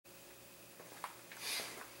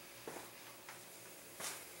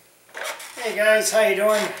Hey guys, how you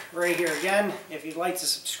doing? Ray here again. If you'd like to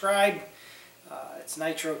subscribe, it's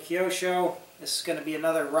Nitro Kyosho. This is going to be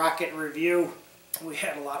another rocket review. We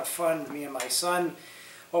had a lot of fun, me and my son.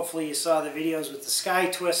 Hopefully you saw the videos with the Sky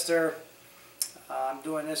Twister. I'm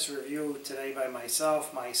doing this review today by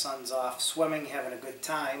myself. My son's off swimming, having a good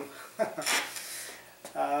time.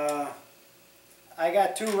 I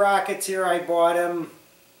got two rockets here. I bought him.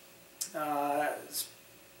 It's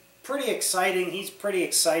pretty exciting. He's pretty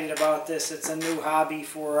excited about this. It's a new hobby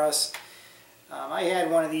for us. I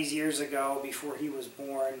had one of these years ago before he was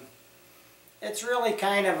born. It's really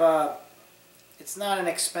kind of a, it's not an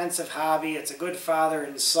expensive hobby. It's a good father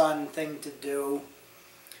and son thing to do.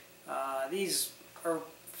 These are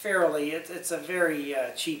fairly, it's a very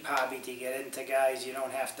cheap hobby to get into, guys. You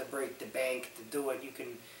don't have to break the bank to do it. You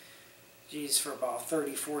can, geez, for about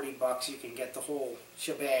 30, 40 bucks you can get the whole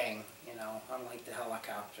shebang, you know, unlike the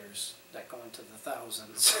helicopters that go into the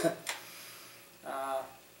thousands.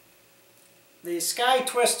 The Sky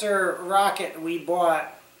Twister rocket we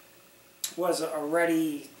bought was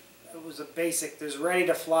already, it was a basic, there's ready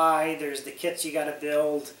to fly, there's the kits you got to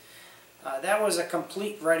build. That was a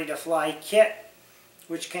complete ready to fly kit,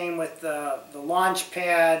 which came with the launch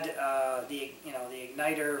pad, the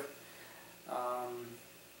igniter.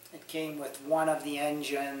 It came with one of the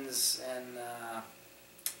engines and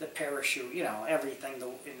the parachute, you know, everything,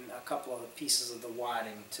 in a couple of pieces of the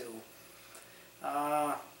wadding too.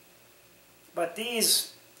 But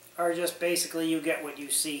these are just basically, you get what you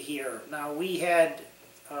see here. Now we had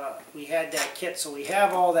that kit, so we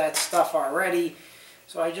have all that stuff already.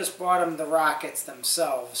 So I just bought them the rockets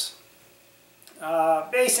themselves.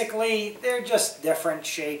 Basically, they're just different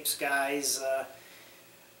shapes, guys.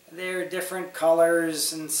 They're different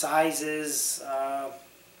colors and sizes.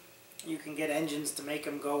 You can get engines to make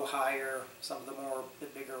them go higher. Some of the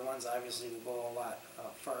bigger ones obviously will go a lot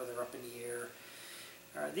farther up in the air.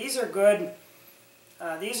 These are good.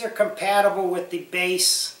 These are compatible with the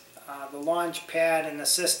base, the launch pad, and the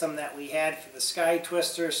system that we had for the Sky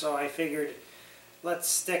Twister. So I figured, let's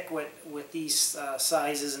stick with these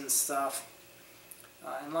sizes and stuff.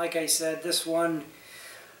 And like I said, this one,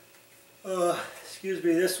 excuse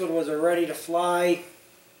me, this one was a ready to fly,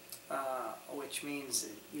 which means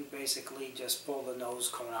you basically just pull the nose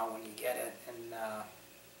cone out when you get it and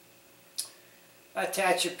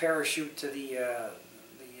attach your parachute to the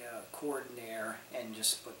cord in there and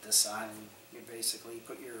just put this on. And you basically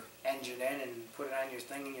put your engine in and put it on your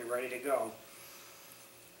thing and you're ready to go.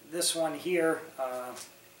 This one here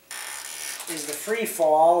is the free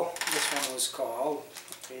fall. This one was called.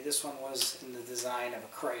 Okay, this one was in the design of a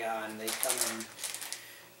crayon. They come in,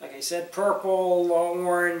 like I said, purple,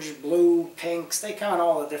 orange, blue, pinks. They come in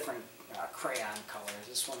all the different crayon colors.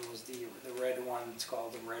 This one was the red one. It's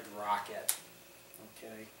called the Red Rocket.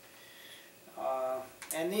 Okay.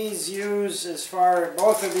 And these use,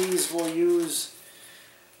 both of these will use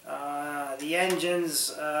the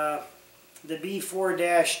engines, the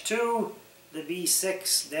B4-2, the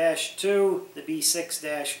B6-2, the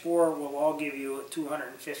B6-4 will all give you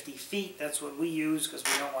 250 feet. That's what we use because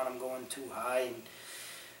we don't want them going too high. And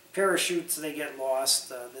parachutes, they get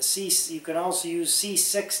lost. You can also use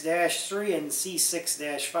C6-3 and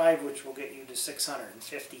C6-5, which will get you to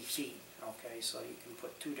 650 feet. Okay, so you can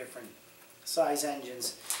put two different size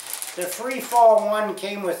engines. The free fall one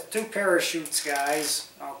came with two parachutes, guys.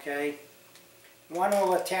 Okay, one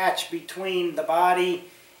will attach between the body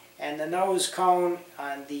and the nose cone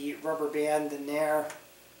on the rubber band in there,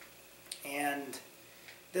 and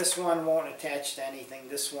this one won't attach to anything.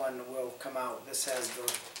 This one will come out. This has the,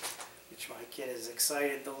 which my kid is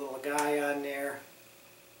excited, the little guy on there,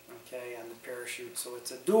 okay, on the parachute. So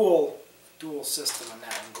it's a dual system, and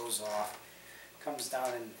that one goes off. Comes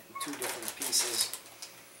down in two different pieces.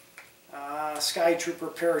 Sky Trooper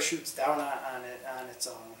parachutes down on its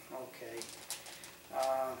own. Okay.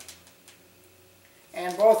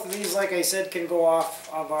 And both of these, like I said, can go off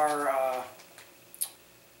of our,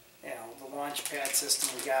 the launch pad system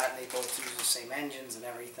we got, and they both use the same engines and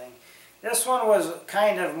everything. This one was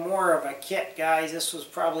kind of more of a kit, guys. This was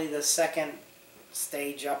probably the second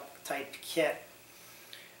stage up type kit.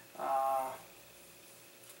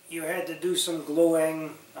 You had to do some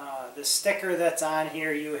gluing. The sticker that's on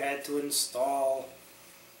here you had to install.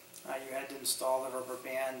 You had to install the rubber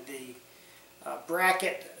band. The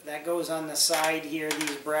bracket that goes on the side here,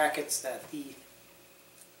 these brackets that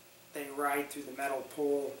they ride through the metal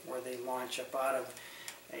pole where they launch up out of.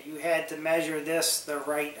 You had to measure this the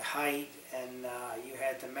right height, and you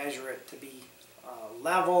had to measure it to be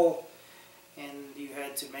level, and you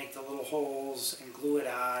had to make the little holes and glue it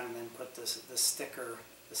on, and then put the sticker,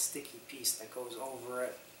 the sticky piece that goes over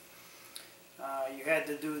it. You had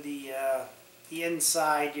to do the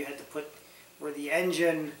inside. You had to put where the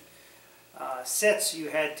engine sits. You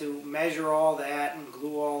had to measure all that and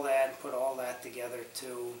glue all that and put all that together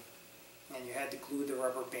too. And you had to glue the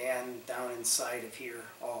rubber band down inside of here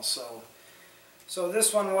also. So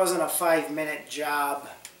this one wasn't a 5-minute job.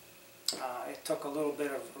 It took a little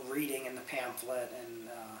bit of reading in the pamphlet and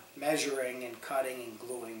measuring and cutting and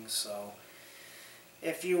gluing. So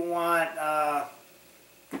if you want I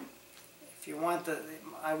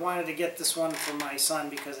wanted to get this one for my son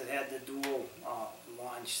because it had the dual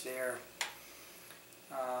launch there.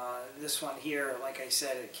 This one here, like I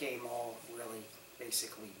said, it came all really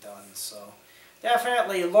basically done. So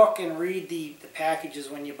definitely look and read the packages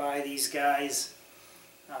when you buy these guys.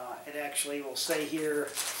 It actually will say here,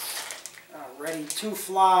 ready to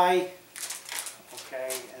fly.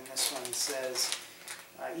 Okay, and this one says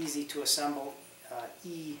easy to assemble,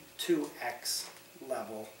 E2X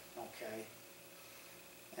level. Okay,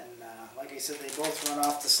 and like I said, they both run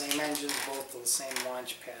off the same engines, both the same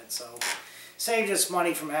launch pad, so saved us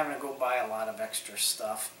money from having to go buy a lot of extra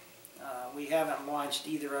stuff. We haven't launched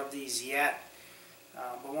either of these yet,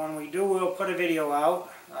 but when we do, we'll put a video out,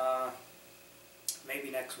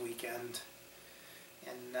 maybe next weekend.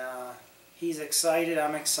 And he's excited,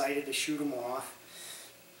 I'm excited to shoot him off.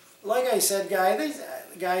 Like I said,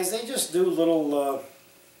 guys, they just do little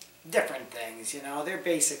different things, you know. They're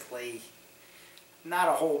basically not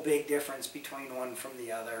a whole big difference between one from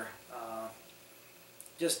the other.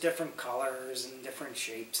 Just different colors and different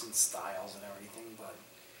shapes and styles and everything. But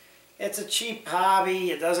it's a cheap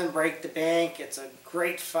hobby. It doesn't break the bank. It's a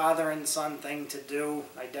great father and son thing to do.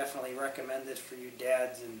 I definitely recommend it for you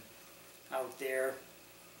dads and out there.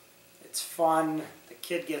 It's fun. The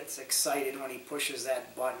kid gets excited when he pushes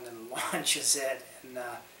that button and launches it, and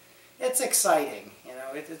it's exciting. You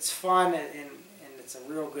know, it's fun, and it's a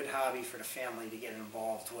real good hobby for the family to get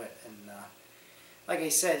involved with. And like I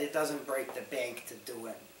said, it doesn't break the bank to do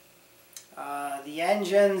it. The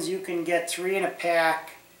engines, you can get 3 in a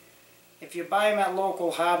pack. If you buy them at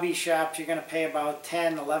local hobby shops, you're going to pay about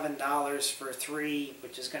 $10, $11 for 3,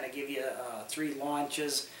 which is going to give you 3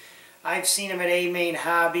 launches. I've seen them at A-Main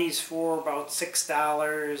Hobbies for about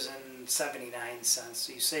 $6.79,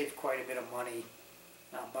 so you save quite a bit of money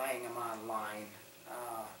buying them online.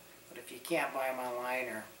 But if you can't buy them online,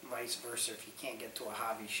 or vice versa, if you can't get to a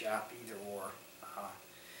hobby shop, either or,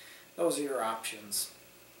 those are your options.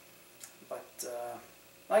 But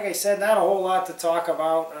like I said, not a whole lot to talk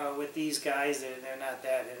about with these guys. They're not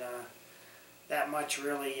that much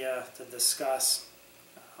really to discuss.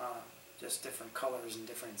 Just different colors and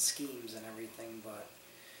different schemes and everything. But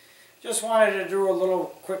just wanted to do a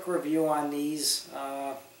little quick review on these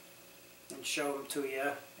and show them to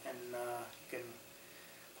you. And you can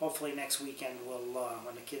hopefully next weekend we'll,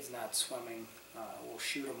 when the kid's not swimming, we'll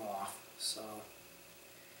shoot them off. So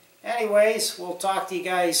anyways, we'll talk to you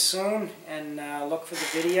guys soon, and look for the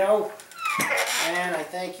video. And I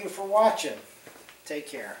thank you for watching. Take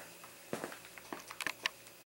care.